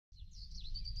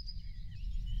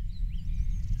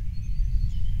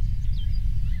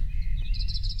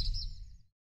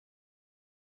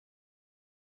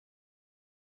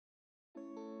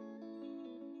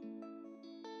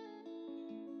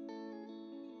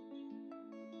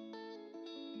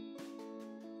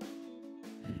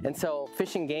And so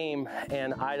Fish and Game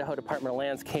and Idaho Department of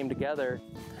Lands came together,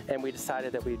 and we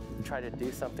decided that we'd try to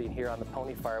do something here on the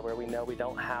Pony Fire where we know we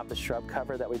don't have the shrub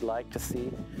cover that we'd like to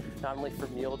see, not only for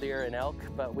mule deer and elk,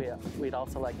 but we'd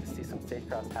also like to see some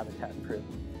sage-grouse habitat improved.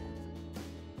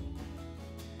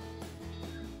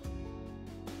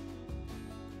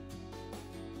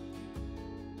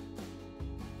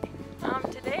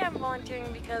 Today I'm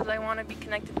volunteering because I want to be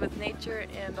connected with nature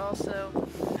and also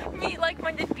meet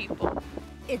like-minded people.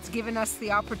 It's given us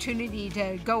the opportunity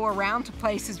to go around to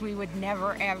places we would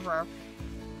never ever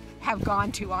have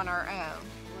gone to on our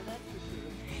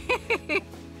own.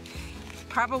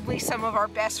 Probably some of our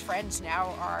best friends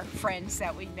now are friends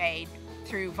that we made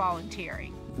through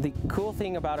volunteering. The cool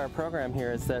thing about our program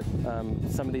here is that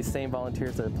some of these same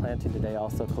volunteers that are planting today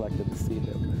also collected the seed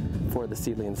for the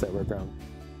seedlings that were grown.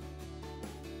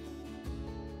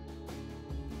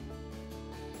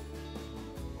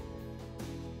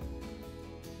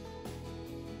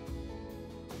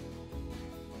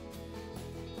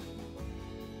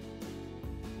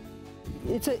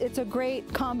 It's a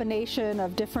great combination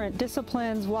of different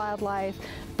disciplines, wildlife,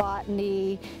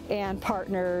 botany, and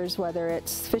partners, whether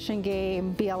it's Fish and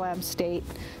Game, BLM, state.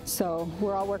 So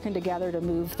we're all working together to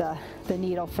move the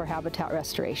needle for habitat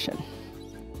restoration.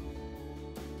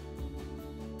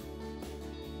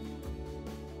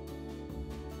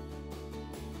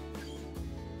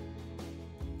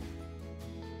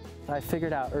 I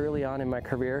figured out early on in my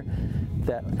career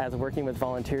that as working with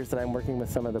volunteers that I'm working with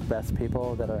some of the best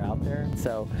people that are out there.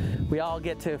 So we all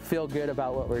get to feel good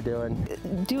about what we're doing.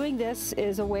 Doing this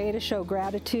is a way to show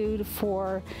gratitude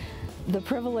for the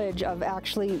privilege of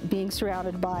actually being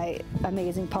surrounded by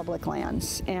amazing public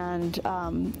lands, and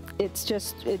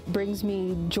it brings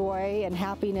me joy and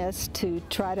happiness to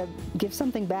try to give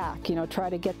something back, try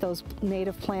to get those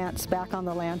native plants back on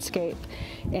the landscape,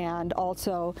 and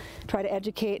also try to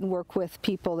educate and work with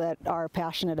people that are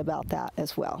passionate about that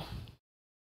as well.